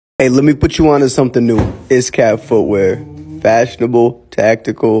Hey, let me put you on to something new. It's Cab Footwear. Fashionable,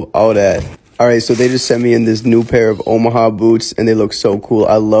 tactical, all that. All right, so they just sent me in this new pair of Omaha boots, and they look so cool.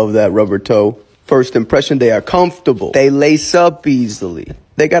 I love that rubber toe. First impression, they are comfortable. They lace up easily.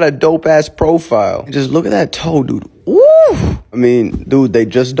 They got a dope-ass profile. Just look at that toe, dude. Woo! I mean, dude, they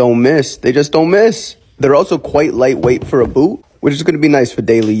just don't miss. They just don't miss. They're also quite lightweight for a boot, which is going to be nice for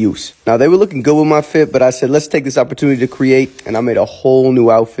daily use. Now, they were looking good with my fit, but I said, let's take this opportunity to create, and I made a whole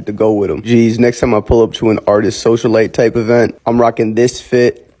new outfit to go with them. Geez, next time I pull up to an artist socialite type event, I'm rocking this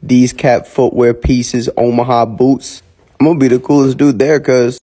fit, these Cab Footwear pieces, Omaha boots. I'm going to be the coolest dude there, cuz